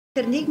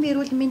Нийгмийн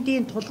эрүүл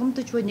мэндийн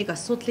тулгамдж буй нэг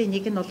асуудлын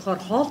нэг нь болохоор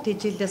хоол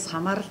тэжээлээс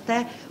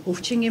хамааралтай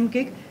өвчин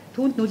эмгэг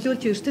түүнд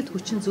нөлөөлж эрсдэл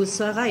хүчин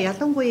зүйлс байгаа.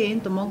 Ялангуяа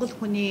энд Монгол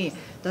хүний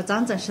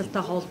зан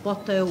заншилтай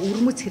холбоотой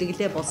өрмөц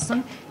хэрэглээ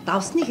болсон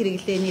давсны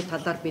хэрэглээний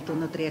талаар бид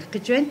өнөөдөр ярих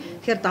гэж байна.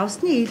 Тэгэхээр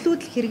давсны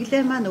илүүдэл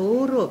хэрэглээ маань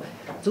өөрөө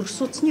зүрх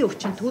судасны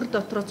өвчин, төр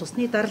дотроо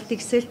цусны даралт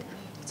ихсэлт,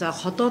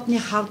 ходоодны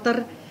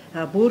хавдар,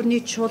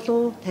 бөөрийн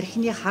чулуу,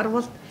 тархины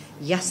харвалт,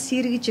 яс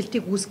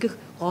сэргижилтийг үүсгэх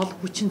гол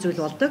хүчин зүйл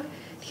болдог.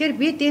 Тэгэхээр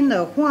бид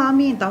энэ хүн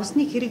амын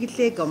давсны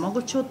хэрэглээг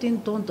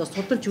монголчуудын дунд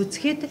судалж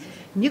үзэхэд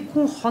нэг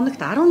хүн хоногт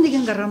 11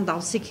 г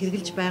давсыг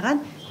хэрэглэж байгаа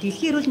нь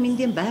Дэлхийн эрүүл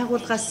мэндийн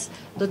байгууллагаас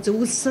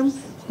зөвлөсөн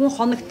хүн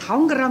хоногт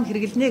 5 г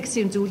хэрэглэнэ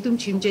гэсэн зөвлөмж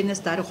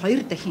хэмжээнээс даруй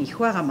 2 дахин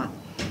их байгаамаа.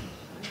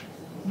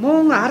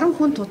 Мөн 10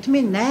 хүн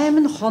тутмын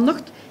 8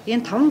 хоногт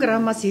энэ 5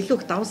 граммаас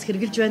илүү их давс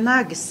хэрэглэж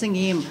байна гэсэн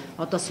ийм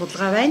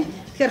судалгаа байна.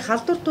 Тэгэхээр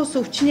халдвар тус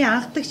өвчний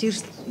анхдагч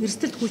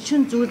эрсдэл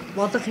хүчин зүйл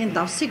болох энэ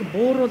давсыг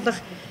бууруулах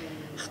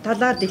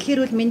талаар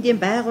Дэлхийн эрүүл мэндийн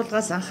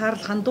байгууллагаас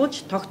анхаарал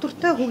хандуулж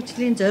тогтвортой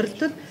хөгжлийн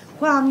зорилтод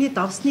хүн амны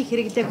давсны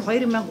хэрэглээг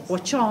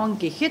 2030 он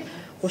гэхэд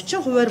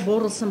 30%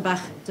 бууруулсан байх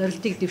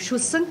зорилтыг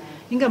дэвшүүлсэн.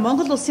 Ингээ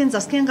Монгол улсын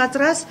засгийн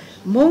газраас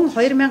мөн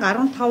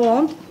 2015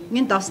 онд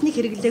энэ давсны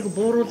хэрэглээг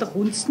бууруулах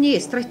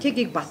үндэсний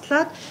стратегийг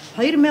батлаад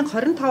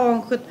 2025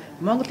 он гэхэд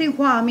Монголын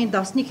хүн амын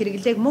давсны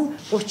хэрэглээг мөн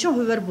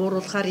 30%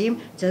 бууруулахаар ийм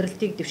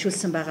зорилтыг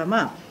дэвшүүлсэн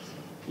байгаамаа.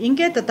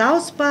 Ингээд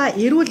давс ба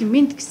эрүүл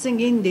мэнд гэсэн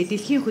энэ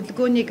дэлхийн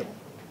хөтөлбөрийг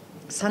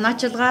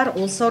санаачилгаар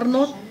улс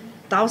орнууд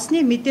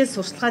давсны мэдээлэл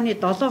сурталчилгааны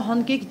 7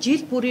 хоногийг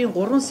жил бүрийн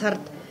 3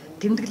 сард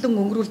тэмдэглэн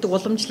өнгөрүүлдэг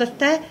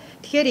уламжлалтай.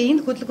 Тэгэхээр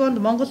энэ хөтөлбөрөнд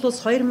Монгол улс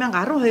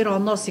 2012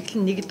 оноос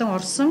эхлэн нэгдэн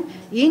орсон.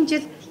 Энэ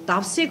жил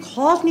давсыг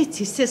хоолны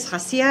Цэснээс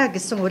Хасъя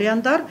гэсэн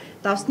уриандаар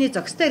давсны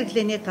зохистой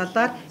хэрэглээний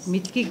талаар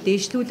мэдлэгийг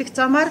дээшлүүлэх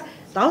замаар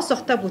давс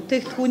ухтай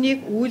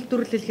бүтээгдэхүүнийг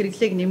үйлдвэрлэл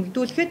хэрэглээг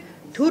нэмэгдүүлэхэд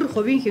төр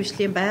хувийн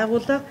хвшлийн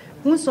байгууллага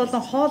хүнс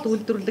болон хоол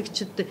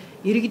үйлдвэрлэгчид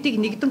иргэдийг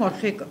нэгдэн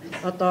орохыг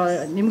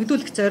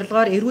нэмэгдүүлэх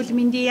зорилгоор эрүүл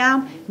мэндийн яам,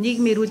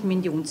 нийгмийн эрүүл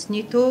мэндийн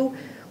үндэсний төв,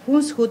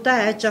 хүнс хөдөө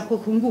аж ахуй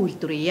хөнгөн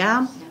үйлдвэрийн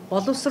яам,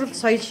 боловсрол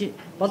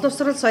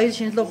соёл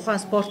шинжилгээ ухаан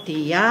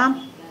спортын яам,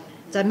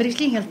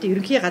 мэрэгжлийн хяналтын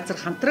ерөнхий газар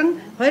хамтран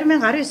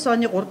 2019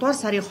 оны 3 дугаар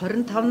сарын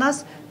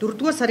 25-наас 4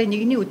 дугаар сарын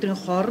 1-ний өдрийн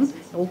хооронд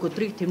уг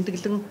өдрийг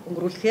тэмдэглэн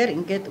өнгөрүүлэхээр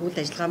ингээд үйл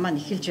ажиллагаа маань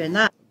эхэлж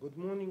байна. Good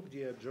morning,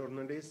 dear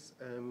journalists,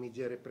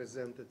 media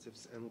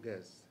representatives and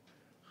guests.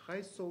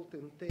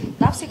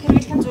 Давсыг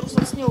хэрэглэхэн зүрх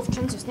судасны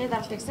өвчин, цусны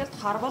даралт ихсэлт,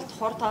 харвалт,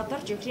 хор тадар,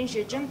 жихрийн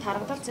шижин,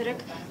 таргадал зэрэг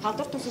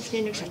халдвар тус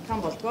өвчний нэг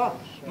шалтгаан болдгоо.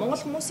 Монгол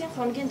хүмүүсийн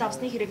хоногийн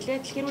давсны хэрэглээ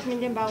Дэлхийн эрүүл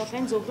мэндийн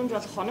байгууллагын зөвлөмж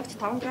болох хоногт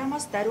 5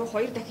 граммаас даруй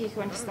 2 дахин их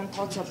байна гэсэн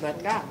тооцоол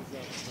байдаг.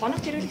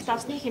 Хоногт хэрэглэх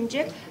давсны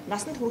хэмжээг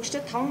насанд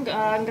хүрэгчдэд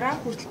 5 грамм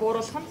хүртэл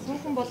бууруулах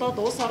нь хүн болоод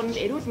улс оронд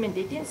эрүүл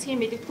мэнд эдийн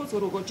засгийн мэдэгдэхүй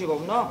зөрүү өгөөж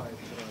өгнө.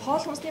 Хоол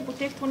хүнсний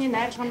бүтээгдэхүүний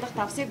найр хандах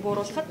давсыг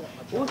бууруулахад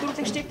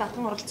үйлдвэрлэгчдийг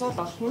татан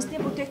оролцуулах,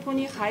 хүнсний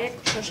бүтээгдэхүүний хаяг,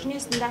 шошгоны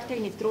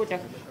стандартыг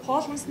нэвтрүүлэх,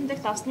 хоол хүнсэнд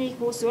дэх давсны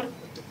их үүсвэр,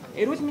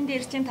 эрүүл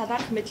мэндийн эрсдлийн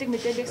талаарх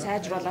мэдээллийг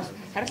сайжруулах,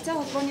 харилцаа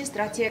холбооны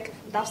стратеги,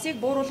 давсыг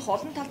бууруулах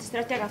олон талт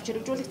стратеги авч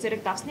хэрэгжүүлэх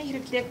зэрэг давсны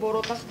хэрэглээг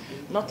бууруулах,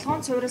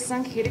 нотлохоон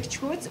суурилсан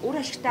хэрэгжихүйц үр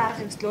ашигтай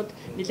арга хэрэгслүүд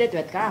нэлээд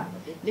байдаг.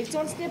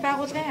 Нэгдсэн үндэсний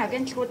байгууллагын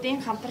агентлагуудын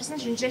хамтарсан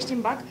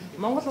шинжилгээчдийн баг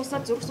Монгол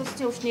улсад зүрх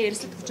судасны өвчний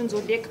эрсдэл хүчин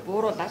зүйлийг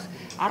бууруулах,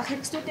 арга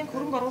хэрэгслүүдийн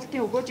хөрөнгө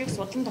оруулалтын өгөөжийг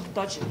судлан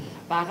тогтоож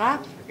байгаа.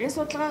 Энэ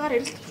судалгаагаар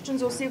эрсдэл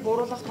хүчин зүйлсийг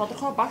бууруулах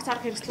тодорхой багц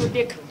арга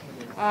хэрэгслүүдийг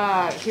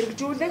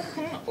хэрэгжүүлэх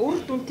нь үр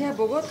дүнтэй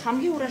бөгөөд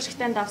хамгийн үр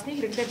ашигтай давсны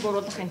хэрэглээг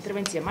бууруулах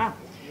интервенц юм а.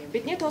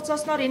 Бидний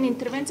тооцоосноор энэ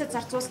интервенцэд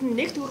зарцуулсан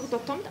нэг төгрөг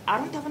тутамд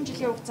 15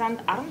 жилийн хугацаанд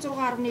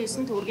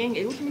 16.9 төгрөгийн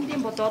эрүүл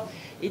мэндийн болоод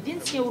эдийн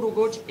засгийн үр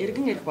өгөөж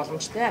эргэн ирэх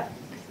боломжтой.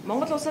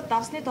 Монгол улсад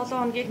давсны 7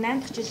 хоногийг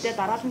 8 дахь жилдээ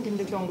дараалан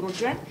тэмдэглэн өнгөрүүлж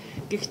байна.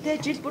 Гэхдээ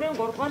жил бүрийн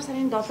 3 дугаар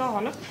сарын 7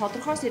 хоногт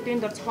тодорхой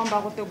сэдвийн дор зохион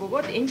байгуулдаг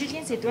бөгөөд энэ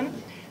жилийн сэдв нь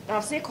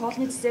давсыг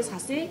хоолны Цэснээс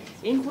хасъя.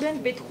 Энэ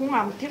хүрээнд бид хүн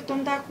ам тэр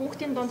дундаа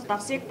хүүхдийн дунд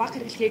давсыг бага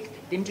хэрэглэхийг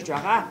дэмжиж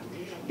байгаа.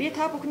 Би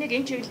та бүхнийг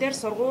энэ чиглэлээр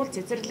сургууль,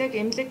 цэцэрлэг,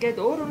 эмнэлэг гээд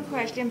өөрийнхөө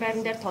ажлын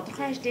байран дээр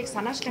тодорхой ажлыг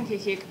санаачлан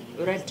хийхийг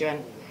уриалж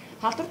байна.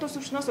 Халдвар тус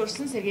өвчнөөс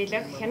өрсөлдөн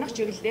сэргийлэх, хянах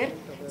чиглэлээр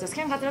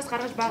засгийн газраас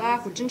гаргаж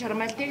байгаа хүчин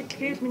чармайлтыг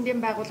Дэлхийн эрүүл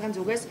мэндийн байгууллагын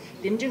зүгээс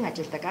дэмжин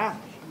ажилладаг.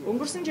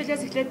 Өнгөрсөн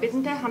жилээс эхлээд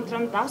бидэнтэй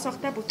хамтран давс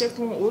ухтай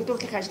бүтээгдэхүүн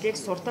үйлдвэрлэх ажлыг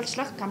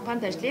сурталчлах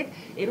кампанит ажлыг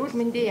эрүүл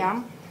мэндийн яам,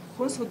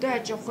 хүнс хөдөө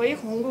аж ахуй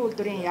хөнгөн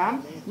үйлдвэрийн яам,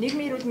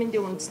 нийгмийн эрүүл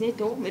мэндийн үндэсний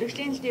төв,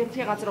 мэрэгжлийн хяналтын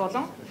ерөнхий газар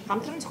болон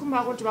хамтран зөвхөн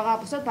байгуулж байгаа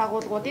бусад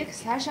байгууллагуудыг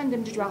сайшаан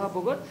дэмжиж байгаа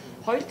бөгөөд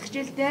 2 дахь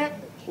жилдээ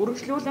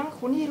үргэлжлүүлэн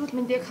хүний эрүүл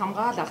мэндийг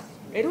хамгаалах,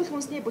 эрүүл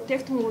хүнсний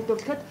бүтээгдэхүүн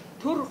үйлдвэрлэхэд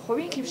төр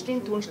хувийн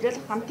хвшлийн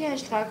түншлэл хамтын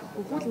ажиллагааг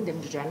хөгжүүлэн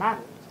дэмжиж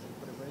байна.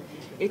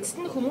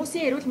 Эцэст нь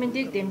хүмүүсийн эрүүл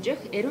мэндийг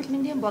дэмжих, эрүүл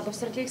мэндийн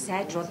боловсролыг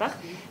сайжруулах,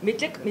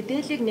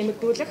 мэдээллийг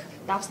нэмэгдүүлэх,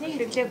 давсны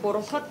хэрэглээг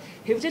бууруулахад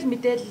хэвлэл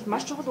мэдээлэл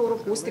маш чухал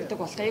үүрэг гүйцэтгэдэг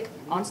болохыг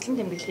онцлон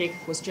тэмдэглэхийг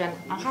хүсэж байна.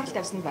 Анхаарал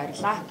тавьсанд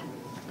баярлалаа.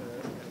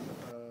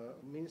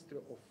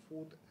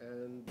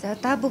 За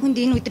та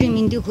бүхэнд энэ өдрийн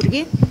мэндийг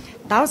хүргэе.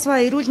 Давс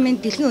ба эрүүл мэнд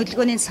дэлхийн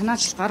хөтөлбөрийн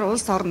санаачилгаар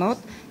улс орнууд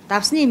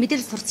давсны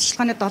мэдээлэл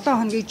сурталчилгааны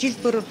 7 хоногийн жил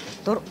бүр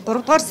 3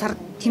 дугаар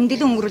сард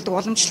тэмдэглэн өнгөрүүлдэг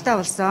уламжлалтай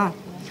болсон.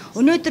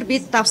 Өнөөдөр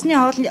бид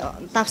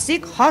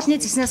давсыг хоолны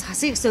цэснээс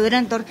Хасъя гэсэн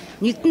уран дор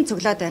нэгдэн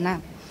цуглаад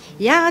байна.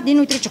 Яагаад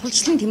энэ өдрийг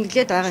чухалчлан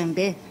тэмдэглээд байгаа юм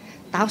бэ?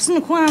 Давс нь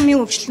хүн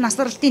амын өвчлөл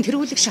насварлтын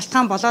тэргүүлэх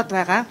шалтгаан болоод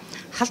байгаа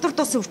халдвар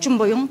тус өвчин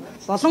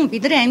болон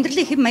бидний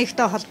амьдралын хэв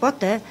маягтай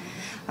холбоотой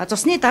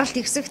цусны даралт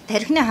ихсэх,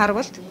 тархины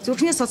харвалт,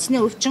 зүрхний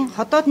судасны өвчин,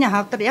 ходоодны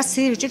хавдар, яс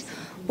сэржил,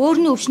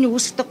 бөөрийн өвчний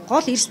үүсгдэг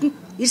гол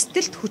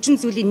эрсдэлт хүчин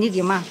зүйлийн нэг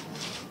юм а.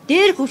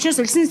 Дээрх өвчнөөс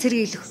өлсөн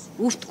сэргийлэх,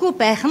 өвтгөө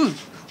байх нь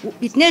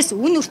биднээс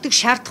үн өртөг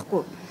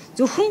шаардахгүй.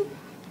 Зөвхөн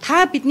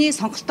та бидний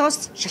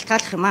сонголтоос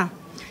шалтгааллах юм а.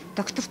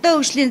 Доктортой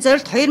өвчлийн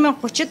зорилт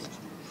 2030-д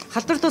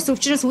халдвар тус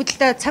өвчнөөс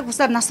үүдэлтэй цаг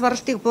бусаар нас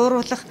баралтыг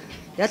бууруулах,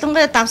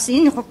 ялангуяа давс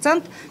энэ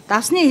хугацаанд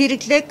давсны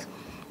хэрэглээг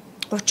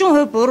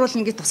 30%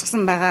 бууруулна гэж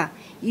тусгасан байгаа.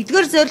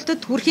 Эдгээр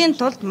зорилтод хүрэхийн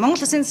тулд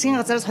Монгол Улсын засгийн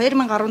газраас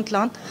 2017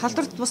 онд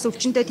халдвар тус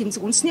өвчнөд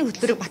тэмцэх үндэсний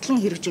хөтөлбөрийг батлан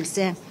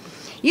хэрэгжүүлсэн.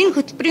 Энэ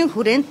хөтөлбөрийн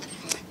хүрээнд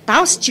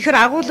давс чихэр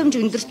агуулмж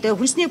өндөртэй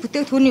хүнсний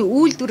бүтээгдэхүүний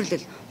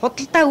үйлдвэрлэл,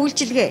 худалдаа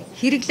үйлчилгээ,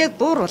 хэрэглээг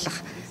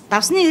бууруулах,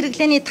 давсны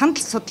хэрэглээний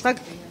тандал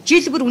судалгааг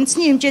жил бүр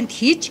үндэсний хэмжээнд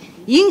хийж,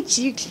 энэ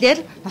чиглэлээр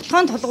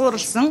нотгоонд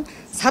тулгуурласан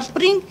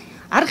салбарын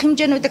арга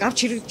хэмжээнүүдийг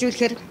авч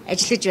хэрэгжүүлэхээр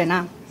ажиллаж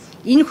байна.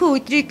 Энэхүү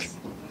өдрийг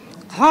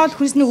хоол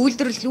хүнсний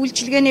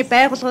үйлчилгээний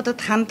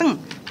байгууллагуудад хандан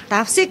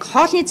давсыг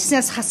хоолны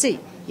цэснээс Хасъя,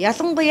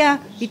 ялангуяа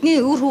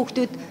бидний өвөр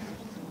хүүхдүүд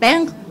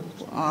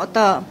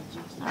байнга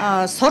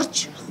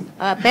сурж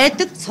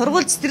байдаг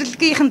сургууль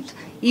цэцэрлэгийнхэнд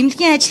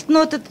эмнэлгийн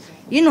ажилтнуудад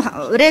энэ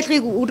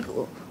уриалгыг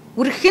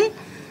үргэх нь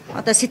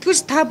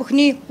сэтгүүлч та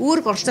бүхний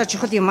үүрэг оролцоо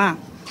чухал юм а.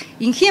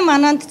 Инхийн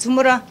манаанд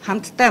цөмөр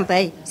хамттай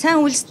бай.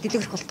 Сайн үйлс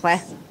дэлгэрэх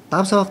болтугай.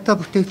 Давс авахта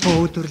бүтээгдэхүүн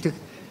үйлдвэрлэх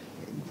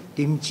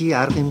дэмжээ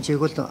арга хэмжээг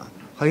бол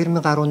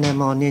 2018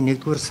 оны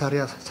 1-р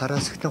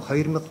сараас эхлэн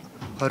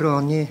 2020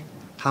 оны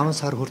 5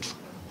 сар хүртэл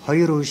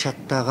 2 үе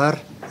шаттайгаар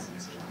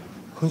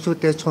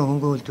хүнсүүд аж ахуйн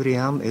хөнгөн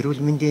үйлдвэрийн яам, эрүүл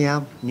мэндийн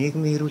яам,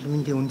 нийгмийн эрүүл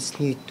мэндийн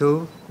үндэсний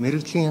төв,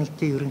 мэрэгжлийн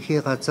хяналтын ерөнхий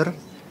газар,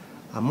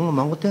 мөн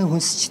Монголын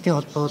хүнсчдийн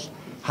холбоо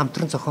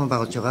хамтран зохион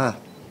байгуулж байгаа.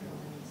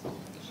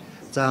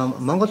 За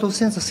Монгол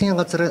Улсын засгийн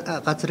газрын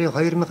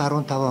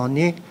 2015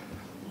 оны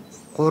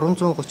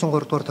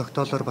 333 дугаар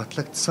тогтоолоор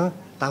батлагдсан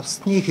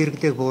давсны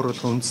хэрэглээг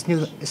бууруулах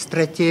үндэсний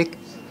стратеги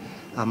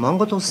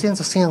Монгол Улсын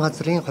засгийн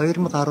газрын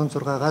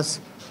 2016-аас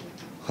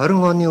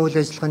 20 оны үйл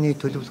ажиллагааны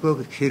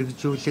төлөвлөгөөг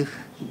хэрэгжүүлэх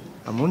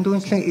мөн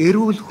дүүнчлэн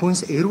эрүүл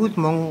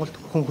Монгол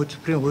хүн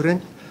хөтөлбөрийн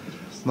хүрээнд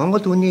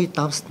Монгол хүний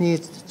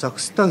давсны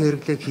зохистой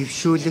хэрэглээг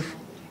хэвшүүлэх,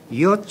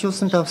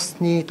 йодчулсан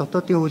давсны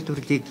дотоодын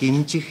үйлдвэрлэлийг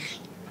дэмжих,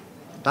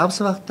 давс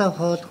багтаа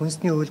хоол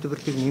хүнсний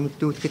үйлдвэрлэлийг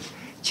нэмэгдүүлэхэд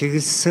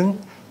чиглэсэн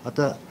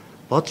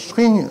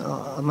бодлогын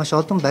маш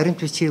олон баримт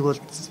бичгийг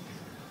бол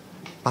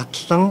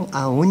батлан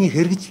үүний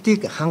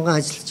хэрэгжилтийг ханган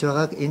ажиллаж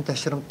байгааг энэ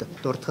ташрамд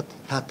дурдахад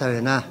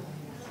таатай байна.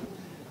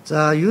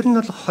 За ер нь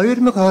бол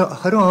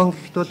 2020 он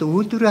гэхэд бол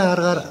үйлдвэрийн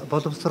аргаар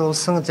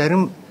боловсруулсан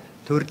зарим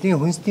төрлийн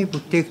хүнсний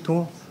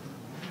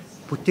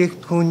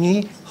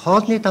бүтээгдэхүүний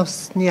хоолны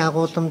давсны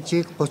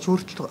агуулмжийг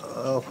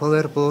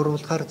 30%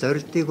 бууруулахаар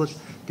зорилтыг бол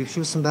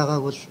дэвшүүлсэн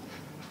байгааг бол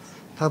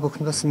та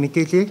бүхэн бас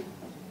мэдээлээ.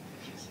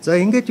 За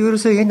ингээд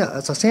ерөөсөө энэ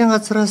засгийн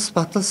газраас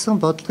баталсан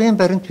бодлогын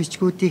баримт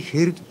бичгүүдийг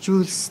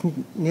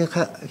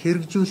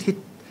хэрэгжүүлэхэд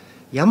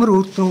ямар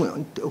үр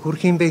дүн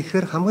хүрэх юм бэ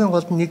гэхээр хамгийн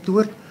гол нь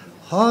 1-р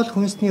хоол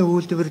хүнсний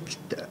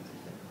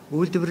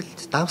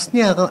үйлдвэрлэлд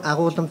давсны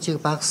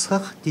агуулмжийг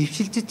багасгах,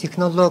 дэвшилтэт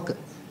технологи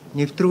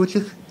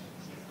нэвтрүүлэх,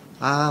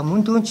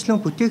 мөн дүүнчлэн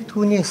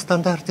бүтээгдэхүүний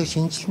стандартыг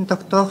шинжилэн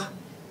тогтоох,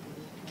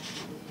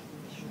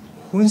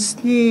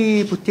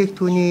 хүнсний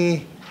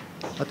бүтээгдэхүүний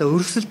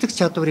өрсөлдөх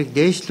чадварыг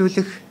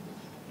дээшлүүлэх,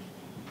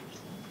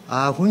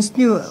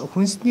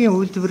 хүнсний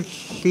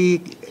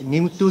үйлдвэрлэлийг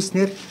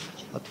нэмэгдүүлснээр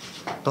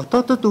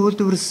дотоодод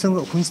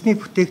үйлдвэрлэсэн хүнсний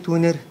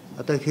бүтээгдэхүүнээр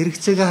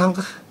хэрэгцээгээ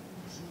хангах.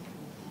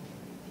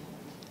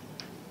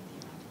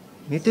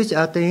 Мэдээж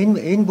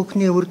энэ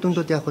бүхний үр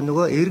дүндүүд яг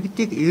нөгөө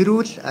иргэдийг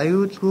эрүүл,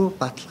 аюулгүй,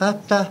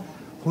 баталгаатай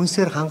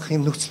хүнсээр хангах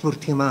юм нөхцөл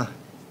бүрдэх юм аа.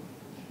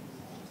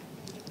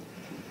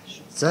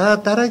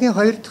 За дараагийн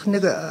 2 дахь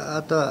нэг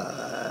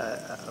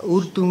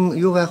үр дүн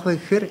юу байх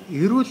вэ гэхээр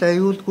эрүүл,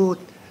 аюулгүй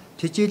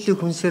тэжээлэг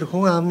хүнсээр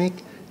хүн амыг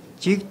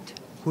жигд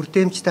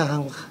хүртээмжтэй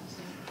хангах,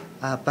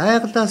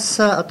 байгалаас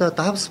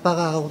давс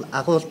бага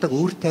агуулдаг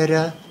үр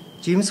тариа,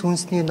 жимс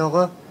хүнсний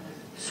ногоо,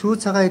 сүү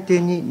цагаан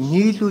эдээний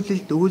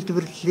нийлүүлэлт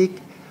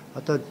үйлдвэрлэлийг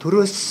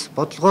төрөөс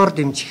бодлогоор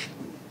дэмжих.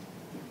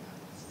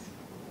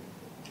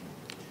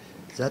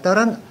 За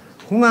дараа нь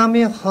хүн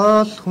амын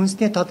хоол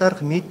хүнсний талаарх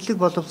мэдлэг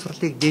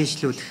боловсролыг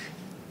дээшлүүлэх,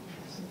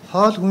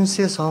 хоол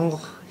хүнсээ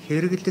сонгох,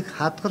 хэрэглэх,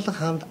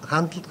 хадгалах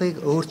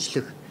хандлагыг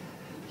өөрчлөх,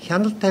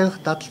 хяналт тавих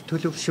дадал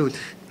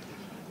төлөвшүүлэх,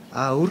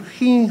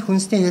 өргөхийн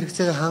хүнсний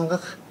хэрэгцээг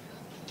хангах,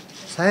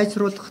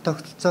 сайжруулах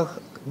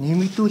тогтолцоог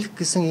нэмэгдүүлэх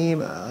гэсэн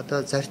ийм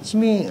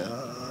зарчмын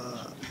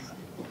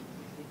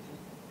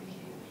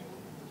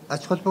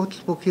ач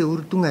холбогдол бүхий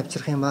үр дүн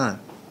авчрах юм аа.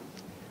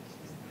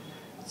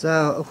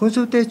 За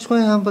хүнсүүд аж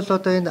ахуйн яам бол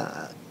энэ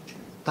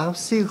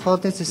давсыг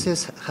хоолны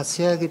цэснээс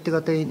Хасъя гэдэг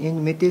одоо энэ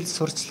мэдээлэл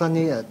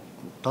сурталчилгааны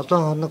 7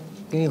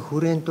 хоногийн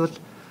хүрээнд бол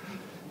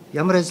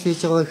ямар ажил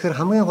хийж байгаа гэхээр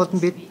хамгийн гол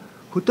нь бид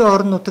хөдөө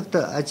орон нутагт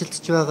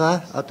ажиллаж байгаа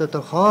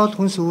одоо хоол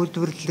хүнс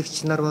үйлдвэрлэгч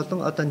нар болон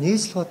одоо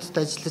нийслэл хотод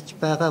ажиллаж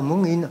байгаа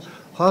мөн энэ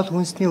хоол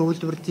хүнсний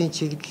үйлдвэрлэлийн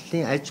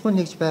чиглэлийн аж ахуйн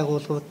нэгж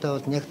байгууллагуудтай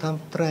бол яг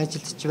хамтран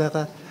ажиллаж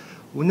байгаа.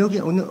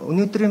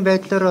 Өнөөдрийн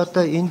байдлаар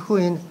одоо энэхүү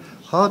энэ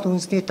хоол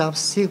хүнсний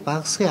давсыг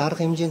багасгахын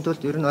арга хэмжээнд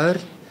бол ер нь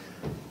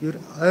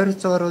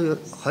ойролцоогоор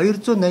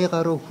 280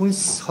 гаруй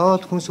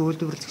хоол хүнс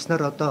үйлдвэрлэгч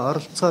нар одоо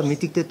оролцоо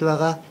мэдэгдэж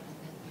байгаа.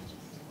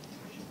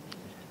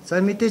 За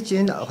мэдээч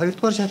энэ 2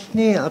 дугаар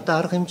шатны одоо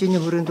арга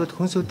хэмжээний хүрээнд бол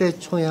хүнс үдэ аж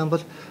ахуйн яам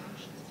бол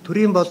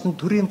төрийн болон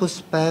төрийн бус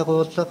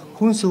байгууллага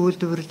хүнс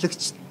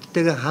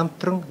үйлдвэрлэгчтэйгээ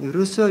хамтран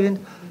ерөөсөө энэ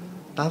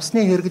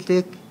давсны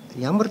хэрэглээг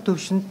ямар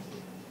төвшөнд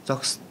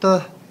зохистой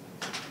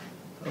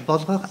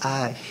болгох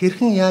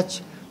хэрхэн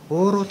яаж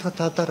бууруулах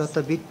талаар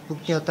одоо бид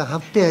бүгдийн одоо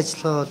хамтын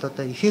ажиллагаа бол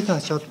одоо ихээхэн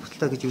ач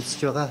холбогдолтой гэж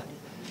үзэж байгаа.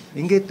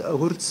 Ингээд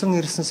хөрдсөн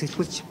ирсэн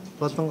сэтгүүлч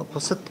болон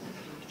бусад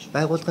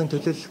байгууллагын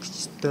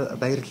төлөөлөгчдөд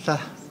баярлалаа.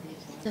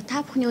 За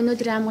та бүхний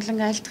өнөөдрийн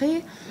амгалан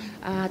айлтгая.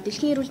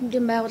 Дэлхийн эрүүл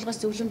мэндийн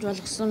байгууллагаас зөвлөмж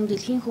болгосон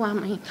дэлхийн хүн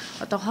амын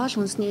одоо хоол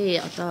хүнсний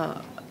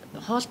одоо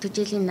хоол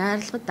төжээлийн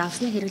найрлагад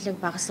давсны хэрэглээг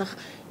багасгах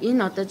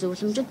энэ одоо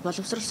зөвлөмжөд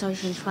боловсрол соёл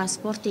шинжилгээ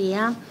спортын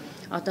яам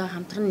одоо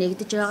хамтран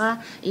нэгдэж байгаа.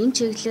 Энэ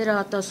чиглэлээр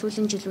одоо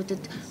сүүлийн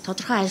жилүүдэд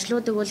тодорхой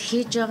ажлуудыг бол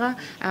хийж байгаа.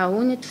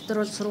 Үүний дотор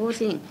бол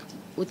сургуулийн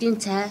үдийн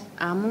цай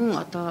мөн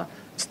одоо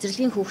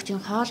цэцэрлэгийн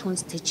хүүхдийн хоол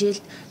хүнс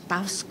тэжээлд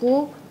давсгүй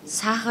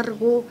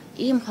сахаргүй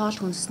ийм хоол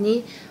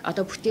хүнсний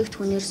одоо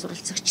бүтээгдэхүүнээр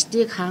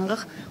суралцагчдыг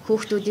хангах,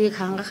 хүүхдүүдийг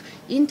хангах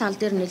энэ тал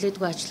дээр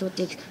нөлөөдгөө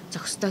ажлуудыг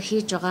зохистой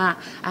хийж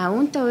байгаа.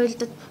 Үүнтэй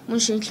уялдад мөн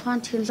шинжилгээ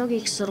ухааны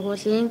технологийн их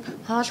сургуулийн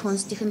хоол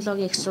хүнс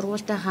технологийн их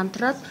сургуультай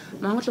хамтраад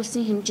Монгол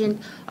улсын хэмжээнд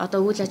одоо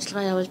үйл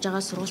ажиллагаа явуулж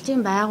байгаа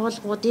сургалтын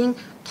байгууллагуудын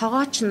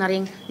тогооч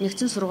нарын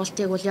нэгдсэн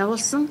сургалтыг бол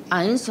явуулсан.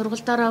 Энэ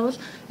сургалтаараа бол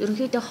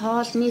ерөнхийдөө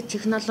хоолны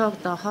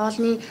технологи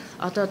хоолны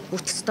одоо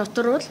бүтц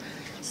дотор бол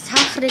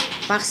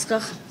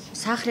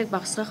сахарыг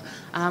багасгах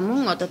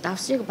мөн одоо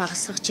давсыг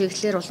багасгах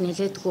чиглэлээр бол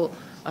нэлээдгүй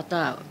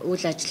одоо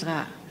үйл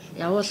ажиллагаа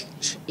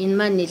явуулж энэ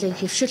маань нэлээд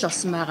хэвшил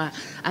болсон байгаа.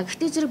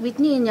 Гэхдээ зэрэг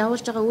бидний энэ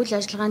явуулж байгаа үйл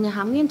ажиллагааны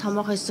хамгийн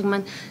томоохон хэсэг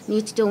маань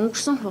нийтдээ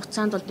өнгөрсөн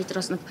хугацаанд бол бид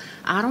бас нэг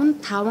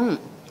 15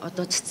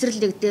 одоо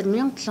цэцэрлэг дээр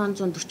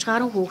 1740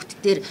 гаруй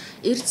хүүхдтэр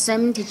эрдэс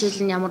амин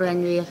тэжээл нь ямар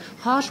байна вэ?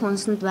 Хоол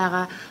хүнсэнд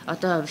байгаа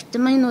одоо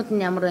витаминууд нь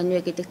ямар байна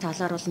вэ гэдэг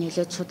талаар бол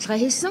нэлээд судалгаа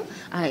хийсэн.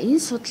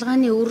 Энэ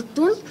судалгааны үр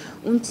дүнд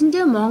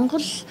үндсэндээ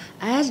Монгол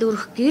айл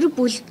өрх гэр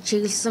бүл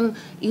чиглэсэн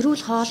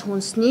эрүүл хоол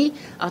хүнсний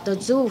одоо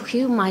зөв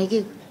хэв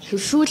маягийг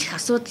хэвшүүлэх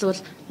асуудал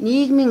бол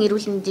нийгмийн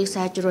эрүүл мэндийг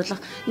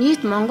сайжруулах,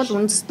 нийт Монгол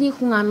үндэстний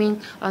хүн амын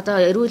одоо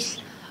эрүүл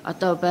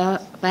одоо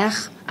байх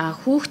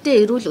хүүхдээ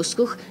эрүүл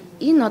өсгөх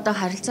энэ одоо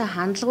харилцаа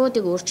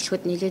хандлагуудыг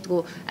өөрчлөхөд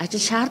нэлээдгүй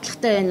ажил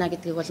шаардлагатай байна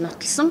гэдгийг бол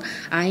нотолсон.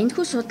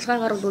 Энэхүү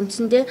судалгаагаар бол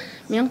үндсэндээ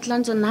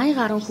 1780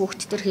 гаруй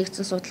хүүхдтэр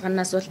хийгдсэн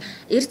судалгаанаас бол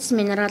эрдэс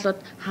минералууд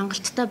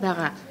хангалттай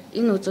байгаа.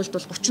 Энэ үзүүлэлт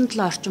бол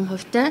 37 орчим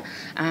хувьтай.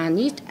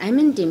 Нийт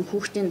амин дэм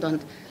хүүхдийн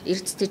дунд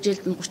эрдэс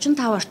тэжээлд нь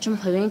 35 орчим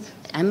хувийн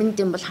амин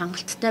дэм бол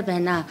хангалттай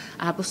байна.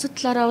 Бусад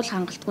талаараа бол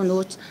хангалтгүй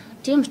нөөц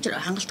тийм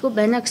учраас хангалтгүй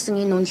байна гэсэн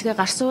энэ үнэлгээ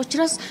гарсан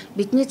учраас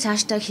бидний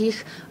цаашдаа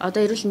хийх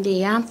одоо эрүүл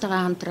мэндийн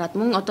яамтайгаа хамтраад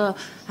мөн одоо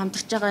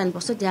хамтарч байгаа энэ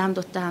бусад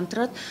яамдуудтай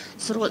хамтраад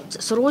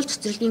сургууль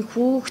цэцэрлэгийн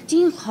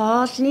хүүхдийн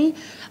хоолны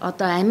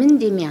одоо амин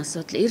дэмийн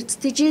асуудал эрдэс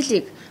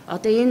тэжээлийг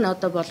одоо энэ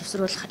одоо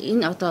боловсруулах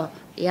энэ одоо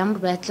ямар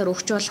байдлаар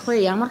өгч болох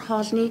вэ? Ямар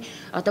хоолны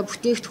одоо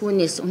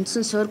бүтээгдэхүүнээс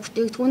үндсэн суур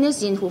бүтээгдэхүүнээс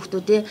энэ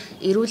хүүхдүүдэд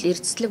эрүүл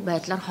эрдэслэг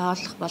байдлаар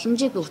хооллох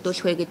боломжийг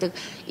өгдүүлэх вэ гэдэг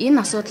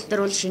энэ асуудал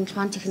дээр бол шинжилгээ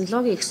ухааны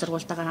технологийн их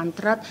сургуультайгаа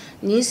хамтраад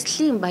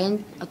нийслэлийн баян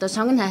одоо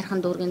сонгон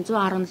хайрхан дүүргийн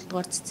 117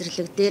 дугаар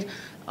цэцэрлэг дээр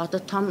одоо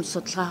том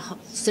судалгаа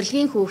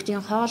цэцэрлэгийн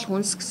хүүхдийн хоол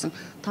хүнс гэсэн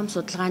том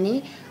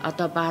судалгааны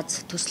одоо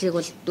бааз төслийг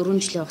бол 4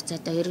 жилийн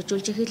хугацаатай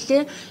хэрэгжүүлж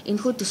эхэллээ.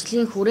 Энэхүү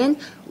төслийн хүрээнд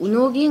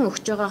өнөөгийн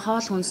өгч байгаа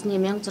хоол хүнсний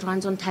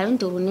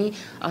 1654-ний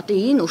одоо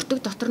энэ өртөг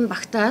дотор нь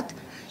багтаад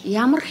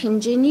ямар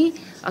хэмжээний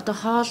одоо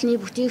хоолны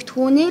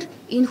бүтээгдэхүүнээр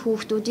энэ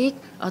хүүхдүүдийг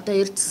одоо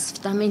эрдэс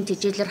витамин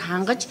тэжээлээр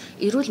хангаж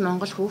эрүүл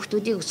Монгол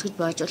хүүхдүүдийг өсгөж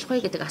байж болох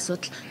вэ гэдэг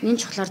асуудал нэн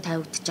чухлаар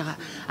тавигдж байгаа.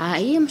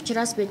 Ийм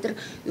учраас бид нар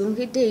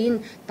ерөнхийдөө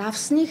энэ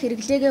давсны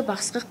хэрэглээгээ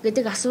багасгах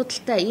гэдэг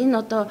асуудалтай энэ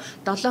одоо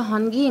 7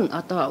 хоногийн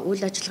одоо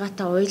үйл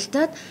ажиллагаатай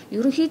уялдаад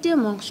ерөнхийдөө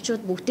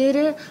монголчууд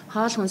бүгдээрээ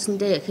хоол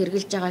хүнсэндээ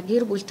хэрэгжилж байгаа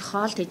гэр бүлт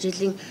хоол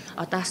тэжээлийн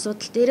одоо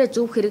асуудал дээрээ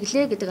зөв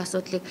хэрэглээ гэдэг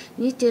асуудлыг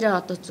нийтээрээ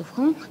одоо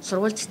зөвхөн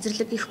сургууль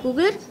цэцэрлэг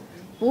гэхгүйгээр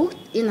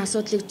бүгд энэ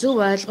асуудлыг зөв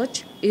ойлгож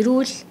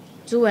эрүүл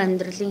зөв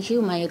амьдралын хэв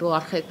маяг руу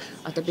орохыг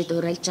одоо бид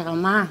уриалж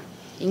байгаамаа.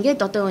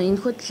 Ингээд одоо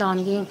энэхүү 7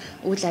 хоногийн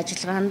үйл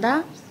ажиллагаанд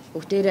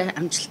бүгдээрээ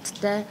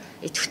амжилттай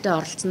идэвхтэй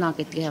оролцоно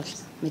гэдгийг бол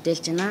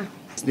мэдээлж байна.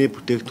 Давсны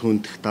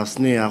бүтээгдэхүүнд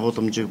давсны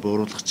агуулмжийг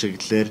бууруулах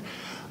чиглэлээр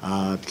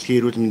Дэлхийн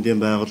эрүүл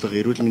мэндийн байгууллага,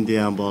 эрүүл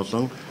мэндийн яам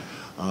болон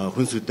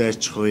хүнс үдэ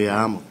аж ахуй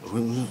яам,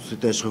 хүнс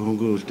үдэ аж ахуй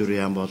хөнгөн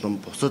үйлдвэрийн яам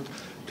болон бусад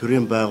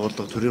төрийн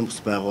байгууллага, төрийн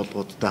бус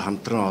байгууллагуудтай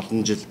хамтран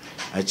олон жил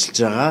ажиллаж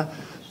байгаа.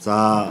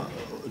 За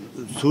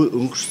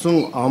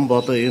өнгөрсөн он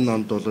болон энэ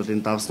онд бол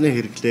энэ давсны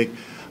хэрэглээг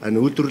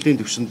үйлдвэрлэлийн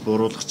түвшинд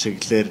бууруулах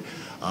чиглэлээр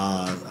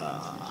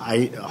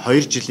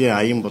 2 жилийн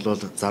аян бол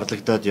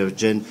зарлагдаад явж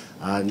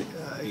байна.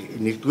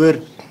 Нэгдүгээр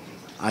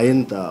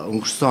аянд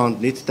өнгөрсөн онд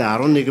нийтдээ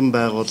 11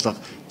 байгууллага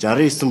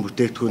 69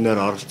 бүтээгдэхүүнээр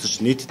оролцож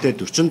нийтдээ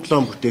 47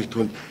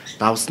 бүтээгдэхүүнд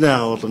давсны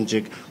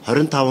агуулмжийг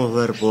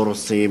 25%-аар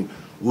бууруулсан юм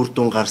үр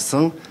дүн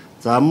гарсан.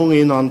 За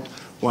мөн энэ онд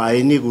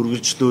аяныг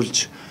үргэлжлүүлж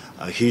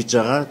хийж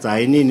байгаа. За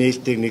аяны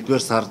нээлтийг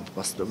 1-р сард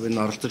бас энэ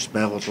оролцогч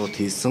байгууллагууд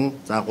хийсэн.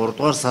 За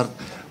 3-р сард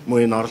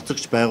мөн энэ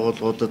оролцогч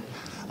байгууллагуудад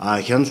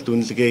хяналт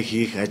үнэлгээ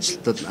хийх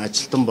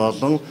ажилтан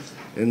болон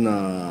энэ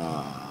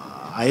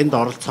аянд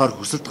оролцохоор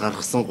хүсэлт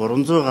гаргасан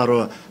 300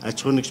 гаруй аж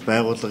ахуй нэгж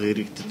байгууллага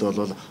иргэдэд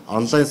бол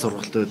онлайн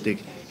сургалтуудыг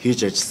хийж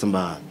ажилласан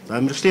байна. За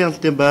мэргэжлийн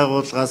хяналтын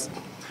байгууллагаас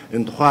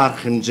энэ тухайн арга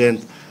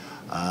хэмжээнд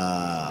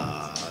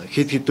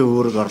хэд хэдэн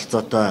үүрэг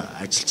оролцоотой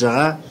ажиллаж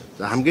байгаа.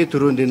 За хамгийн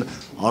түрүүнд энэ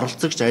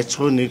оролцогч аж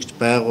ахуй нэгж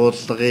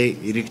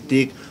байгууллагын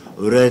иргэдийг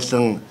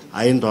урайлан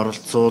аянд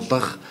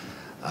оролцуулах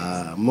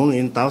мөн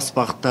энэ давс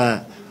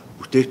багтай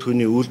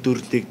бүтээгдэхүүний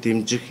үйлдвэрлэлийг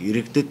дэмжих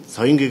иргэдэд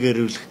соён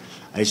гэгэрүүлэх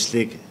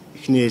ажлыг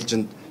эхний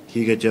ээлжинд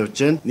хийгээд явж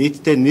байна.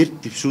 Нийтдээ нэр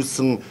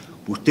дэвшүүлсэн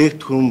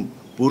бүтээгдэхүүн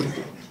бүр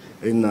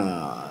энэ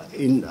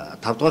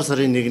 5-р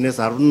сарын 1-ээс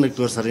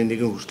 11-р сарын 1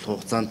 хүртэл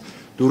хугацаанд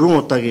 4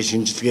 удаагийн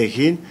шинжилгээ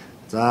хийн.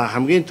 За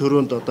хамгийн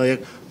түрүүнд одоо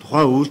яг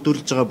тухайн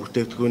үйлдвэрлэж байгаа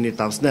бүтээгдэхүүний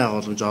давсны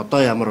агуулмж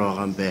одоо ямар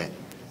байгаа юм бэ?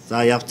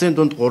 За явцын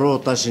дунд 3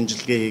 удаа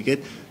шинжилгээ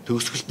хийгээд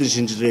төгсгөлтийн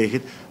шинжилгээ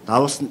хийхэд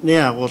давсны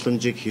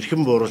агуулмжийг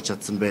хэрхэн бууруулж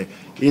чадсан бэ?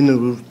 Энэ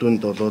үр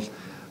дүнд бол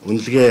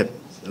үнэлгээ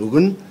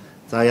өгнө.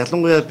 За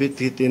ялангуяа бид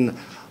энэ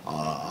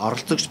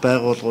оролцогч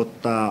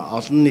байгууллагуудаа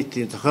олон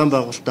нийтийн зохион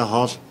байгуулалттай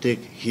хоолтыг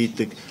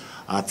хийдэг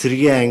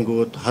цэргийн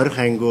ангиуд, хорих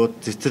ангиуд,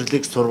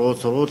 цэцэрлэг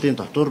сургуулийн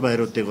дотор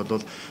байруудыг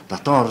бол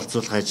татан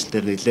оролцуулах ажил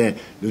дээр нэлээд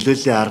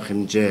нөлөөллийн арга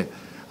хэмжээ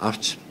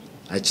авч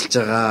ажиллаж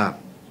байгаа.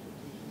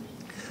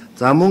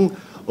 За мөн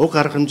уг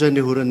арга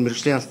хэмжээний хүрээнд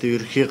мэргэжлийн хяналтын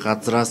ерөнхий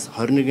газраас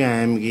 21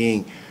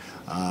 аймгийн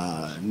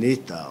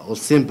нийт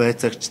улсын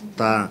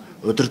байцаагчдаа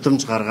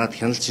удирдамж гаргаад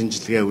хяналт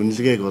шинжилгээ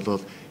үнэлгээг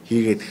бол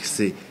хийгээд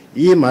гисэн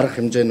ийм арга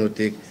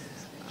хэмжээнүүдийг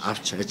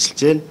авч ажиллаж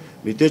байна.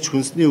 Мэдээж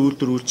хүнсний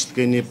үйлдвэр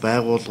үйлчилгээний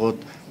байгууллагууд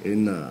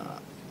энэ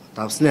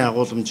давсны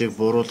агуулмжийг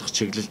бууруулах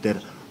чиглэлээр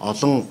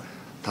олон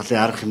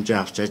талын арга хэмжээ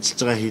авч ажиллаж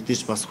байгаа хэдий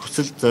ч бас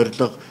хүсэл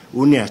зорилго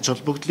үүний ач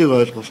холбогдлыг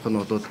ойлгох нь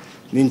бол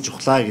нэн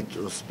чухлаа гэж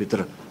бас бид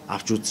нар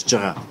авч үзэж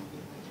байгаа.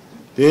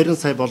 Дээр нь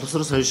сая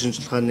боловсрол соёлын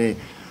шинжилгээний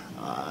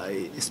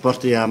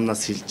спортын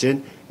яамнаас хэлж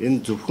байна.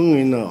 Энэ зөвхөн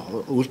энэ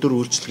үйлдвэр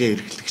үйлчилгээ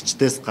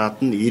эрхлэгчдээс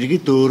гадна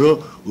иргэд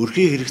өөрөө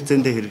өрхийн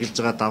хэрэгцээндээ хэрэгжилж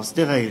байгаа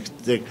давсныхаа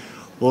хэрэгцээг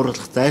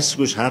бууруулах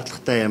зайлшгүй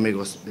шаардлагатай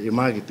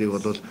юмаа гэдгийг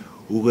бол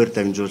үгээр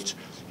дамжуулж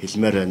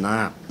хэлмээр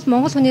байна.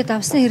 Монгол хүний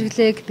давсны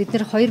хэрэглээг бид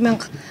нэр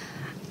 2013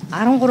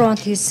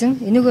 онд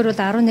хийсэн. Энэгээр бол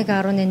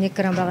 11.1 г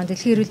байгаа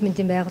дэлхийн эрүүл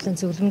мэндийн байгууллагын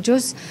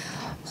зөвлөмжөөс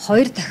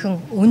 2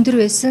 дахин өндөр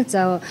байсан.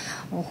 За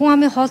хүн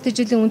амын хоол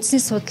тэжээлийн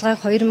үндэсний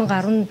судалгааг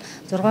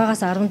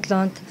 2016-аас 17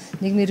 онд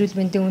нийгмийн эрүүл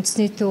мэндийн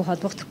үндэсний төв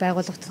холбогдох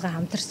байгууллагатайгаа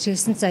хамтарч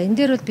хийсэн. За энэ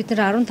дээр бол бид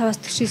нэр 15-аас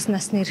 49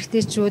 насны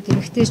эрэгтэйчүүд,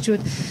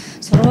 эмэгтэйчүүд,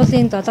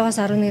 сургуулийн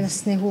 7-аас 11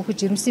 насны хүүхэд,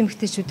 жирэмсэн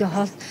эмэгтэйчүүдийн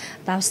хоол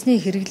давсны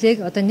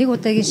хэрэглээг одоо нэг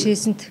удаагийн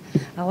шээсэнд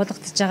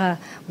агуулгадж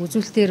байгаа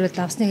үзүүлэлтээр бол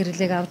давсны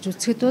хэрэглээг авч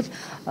үзэхэд бол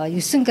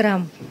 9 г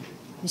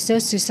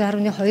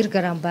 9.2 г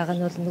байгаа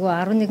нь бол нөгөө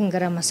 11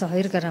 г-аас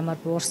 2 г-аар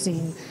буурсан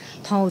юм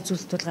тоон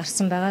үзүүлэлт бол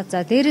гарсан байгаа.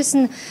 За дээрэс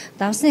нь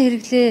давсны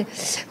хэрэглээ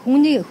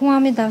хүн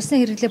амын давсны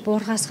хэрэглээ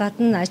буурахаас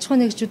гадна аж ахуй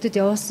нэгжүүдэд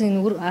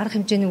явуулсан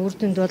арга хэмжээний үр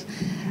дүнд бол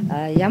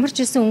ямар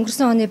ч хэлсэн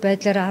өнгөрсөн оны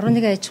байдлаар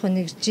 11 аж ахуй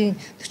нэгжийн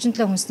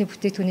 47 хүнсний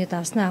бүтээгдэхүүний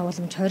давсны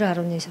агуулмж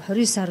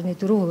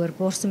 29.4%-аар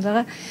буурсан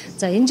байгаа.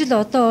 За энэ жил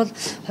одоо бол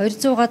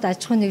 200-аад аж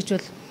ахуй нэгж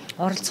бол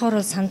оролцохоор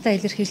бол сандаа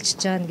илэрхийлж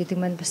байгаа гэдэг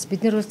маань бас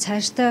бид нар бол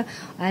цаашдаа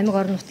аймаг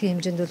орон нутгийн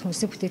хэмжээнд бол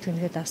хүнсний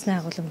бүтээгдэхүүнээ давсны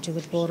агуулмжийг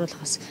бол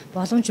бууруулах бас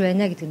боломж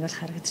байна гэдэг нь бол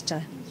харагдаж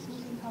байгаа.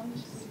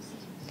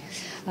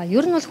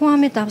 Ер нь бол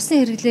хүн амын давсны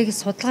хэрэглээг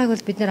судалгааг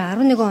бол бид нэр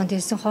 11 онд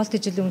хийсэн хоол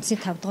тэжээлийн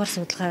үндэсний 5 дугаар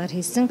судалгаагаар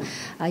хийсэн.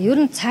 Ер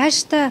нь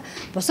цаашдаа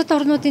бусад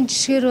орнуудын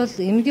жишгээр бол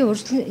эмнэлгийн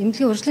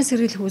урьдчилан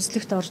сэргийлэх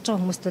үзлэгт орж байгаа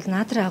хүмүүст бол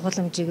наадрын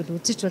агуулмжийг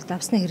л үзэж бол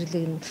давсны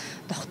хэрэглээг нь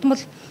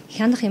тогтмол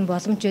хянах юм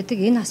боломж байдаг.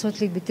 Энэ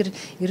асуудлыг бид нар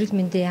эрүүл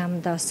мэндийн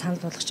яамдаа бас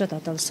санал болгочоод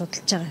одоо бол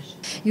судалж байгаа.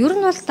 Ер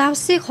нь бол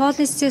давсыг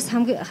хоолны цэцээс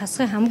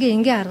хасахын хамгийн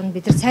энгийн арга нь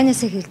бид нар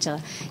цайнасаа хийлж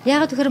байгаа.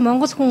 Яагаад гэхээр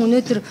монгол хүн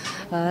өнөөдөр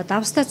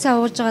давстай цай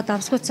ууж байгаа,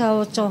 давсгүй цай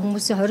ууж байгаа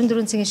хүмүүсийн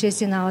 24 цагийн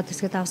шээсийг аваад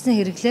эсвэл давсны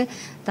хэрэглээ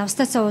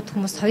давстай цай ууж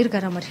хүмүүс 2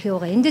 г-аар их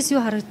байгаа. Эндээс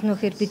юу харагдана вэ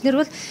гэхээр бид нар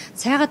бол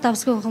цайгаа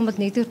давсгүй байх юм бол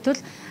нэгдүгürt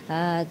бол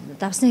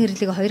давсны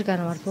хэрэглээг 2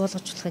 г-аар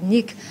буулгаж болох.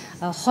 Нэг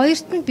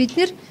хоёрт нь бид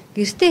нар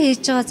гэртээ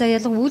хийж байгаа за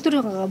ялан үйлдвэр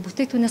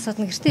бүтээгдэхүүнээс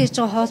гадна гэртээ хийж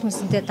байгаа хоол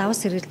хүнсэндээ давс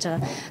хэрэгжилж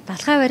байгаа.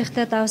 Далхай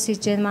барихтай давс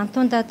хийж гэн,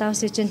 мантундаа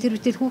давс хийж гэн, тэр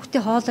бүтээл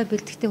хүүхдээ хоолоо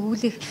бэлтгэхдээ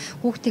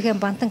хүүхдийнхээ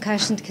бантан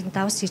кашинд гэн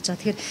давс хийж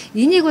байгаа. Тэгэхээр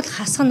энийг бол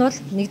хасах нь бол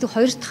нэгдүгээр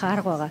хоёр дахь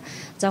арга байгаа.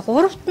 За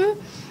гуравт нь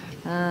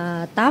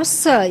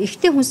Давс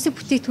ихтэй хүнсний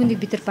бүтээгдэхүүнийг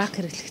бид нар бага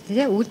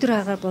хэрэглэхтэй.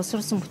 Өвдөр агаар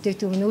боловсруулсан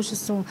бүтээгдэхүүн,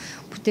 нөөшөлсөн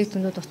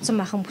бүтээгдэхүүнүүд, утсан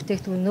махан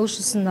бүтээгдэхүүн,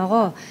 нөөшөлсөн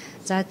ногоо.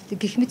 За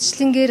гэх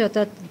мэтчлэнгээр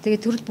одоо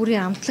тэгээ төрөл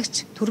бүрийн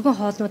амтлагч түргэн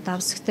хоолнууд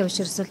давсагтай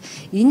учраас бол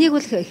энийг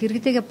бол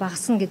хэрэглээгээ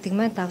багасгах гэдэг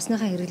маань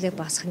давсныхаа хэрэглээг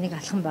багасгах нэг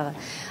алхам байгаа.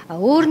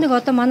 Өөр нэг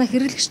одоо манай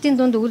хэрэглэгчдийн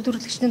дунд,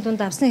 үйлдвэрлэгчдийн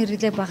дунд давсны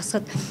хэрэглээг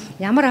багасгахад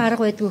ямар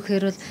арга байдг вэ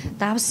гэхээр бол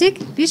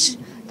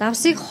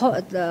давсыг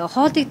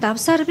хоолыг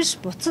давсаар биш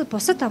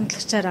бусад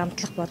амтлагчаар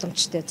амтлах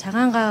боломжтой.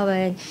 Цагаангаа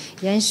байна,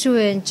 яншүү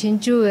байна,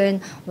 чинжүү байна,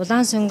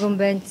 улаан сонгон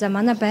байна. За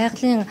манай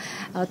байгалийн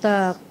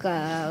одоо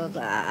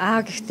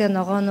гихтэй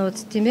ногоонууд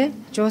тийм ээ,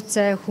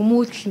 жууцай,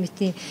 хүмүүд гэх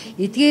мэтийн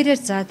эдгээрээр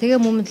за тэгээ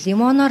мөн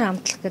лимоноор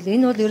амтлах гэл.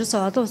 Энэ бол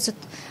ерөөсөө олон улсад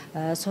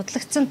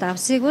судлагдсан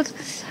давсыг бол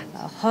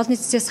хоолны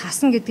цэцээс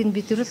хасна гэдэг нь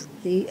бид нар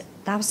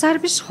давсаар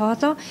биш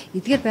хоолоо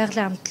эдгээр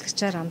байгалийн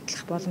амтлагчаар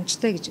амтлах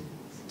боломжтой гэж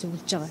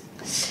зөвлөж байгаа.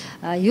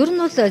 Ер нь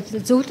бол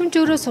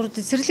зөвлөмжөөрөө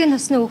цэцэрлэгийн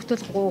насны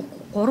хүүхдүүд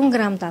 3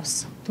 г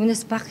давс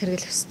түүнээс бага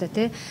хэрэглэх ёстой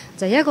тий.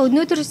 За яг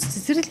өнөөдөр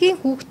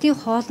цэцэрлэгийн хүүхдийн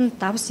хоолнд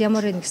давс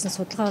ямар вэ гэсэн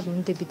судалгаа бол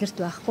үүндээ биднэрт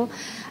байхгүй.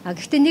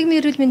 Гэхдээ нийгмийн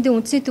эрүүл мэндийн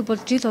үндэсний төв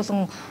бол жил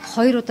болгон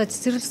 2 удаа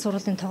цэцэрлэг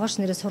сургуулийн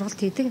тоогооч нэрээр сургалт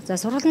хийдэг. За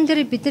сургуулийн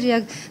дээр бид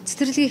нар яг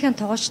цэцэрлэгийнхээ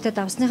тоогоочтой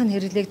давсных нь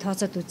хэрэглээг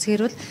тооцоод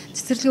үзэхээр бол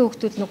цэцэрлэгийн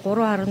хүүхдүүд нь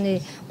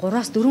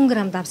 3.3-аас 4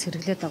 г давс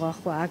хэрэглээд байгаа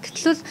байхгүй.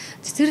 Гэтэл бол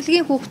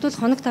цэцэрлэгийн хүүхдүүд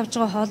хоног тавж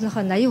байгаа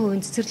хоолныхоо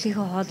 80%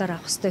 цэцэрлэгийнхээ хоолоор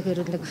авах ёстой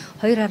хэрэг нэг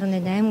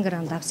 2.8 г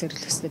давс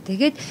хэрэглэх ёстой.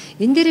 Тэгээд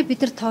энэ дээр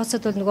бид нар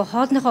тооцоод бол нөгөө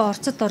хоолныхоо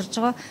орцод орж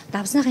байгаа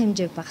давсныхаа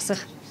хэмжээг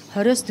багасгах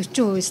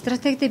 20-40%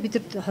 стратегидээ бид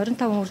нар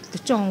 25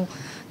 хүртэл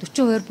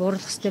 40%-аар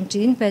бууруулах систем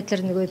чи энэ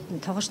байдлаар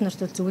нөгөө тоогооч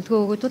нарт бол зөвлөгөө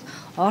өгөөд бол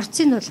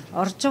орцыг нь бол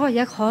орж байгаа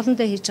яг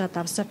хоолндоо хийж байгаа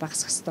давсаа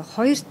багасгах ёстой.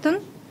 Хоёрт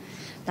нь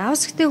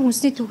давсгтэй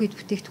хүнсний түүхийд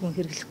бүтээгдэхүүн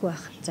хэрэглэхгүй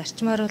байх.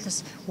 Зарчмаар бол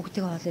бас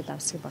хүүхдийн хоолны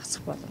давсыг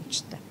багасгах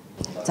боломжтой.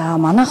 За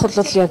манайх бол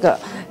яг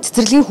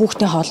цэцэрлэгийн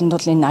хүүхдийн хоолнд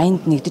бол энэ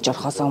 80-нд нэгдэж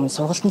орохоос өмнө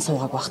сургалтанд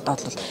суугааг багтаа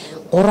бол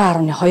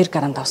 3.2 г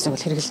давсыг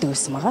бол хэрэглэдэг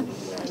байсан байгаа.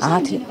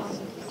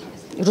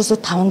 Ерөөсөө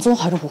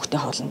 520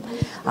 хүүхдийн хоолнд.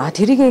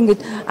 Тэрийг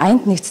ингээд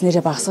 80-нд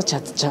нэгдснээрээ багасгаж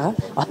чадж байгаа.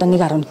 Одоо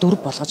 1.4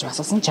 болгож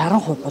багасгасан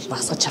 60% бол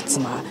багасгаж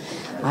чадсан байгаа.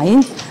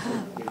 Энэ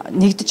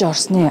нэгдэж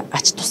орсны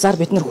ач тусаар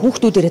бид нэр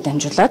хүүхдүүдээрээ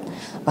дамжуулаад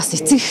бас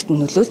эцэг эхт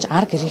нөлөөлж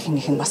ар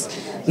гэрийнхнийх нь бас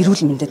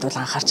эрүүл мэндэд бол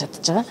анхаарч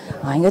чадж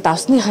байгаа. Ингээд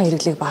давсныхаа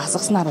хэрэглээг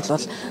багасгаснаар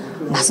бол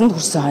насанд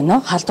хүрсэн хойноо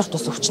халдвар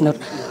тус өвчнөр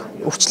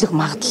өвчлөх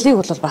магадлалыг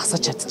бол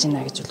багасгаж чадж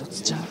байна гэж бол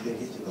үзэж байгаа.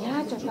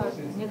 Яаж одоо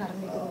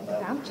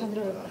 1.4 ам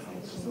чанарыг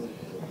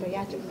одоо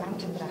яаж ам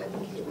чанараа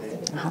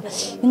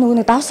энэ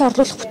нөгөө давс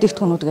орлуулах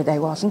бүтээгдэхүүнүүд гэдэг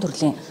аюул олон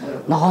төрлийн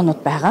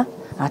ногоонууд байгаа.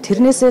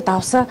 Тэрнээсээ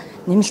давсаа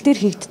нэмэлтээр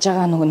хийгдэж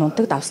байгаа нөгөө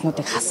нунтаг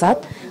давснуудыг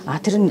хасаад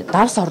тэр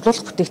давс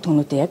орлуулах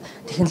бүтээгдэхүүнүүдийг яг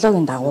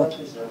технологийн дагуу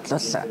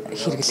бол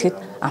хэрэглэхэд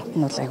амт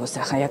нь бол аюул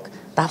сайхан яг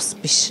давс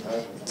биш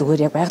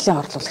зүгээр яг байгалийн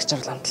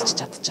орлуулагчаар л амталж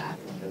чадж байгаа.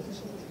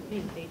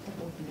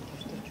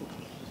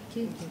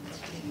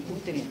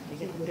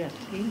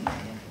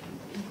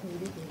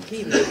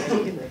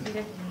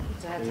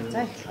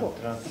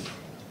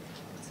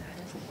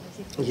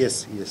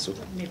 Yes.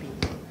 Maybe.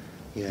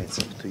 Yeah, it's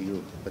up to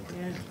you. But too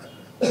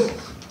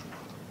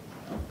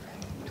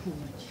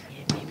much.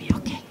 Yeah, maybe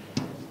okay.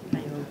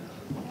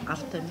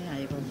 After me,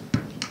 I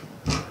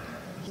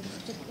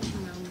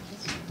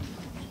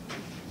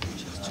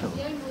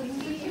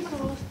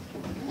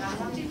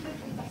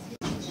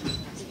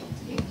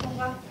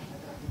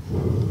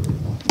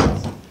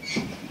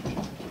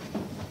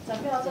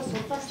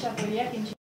will.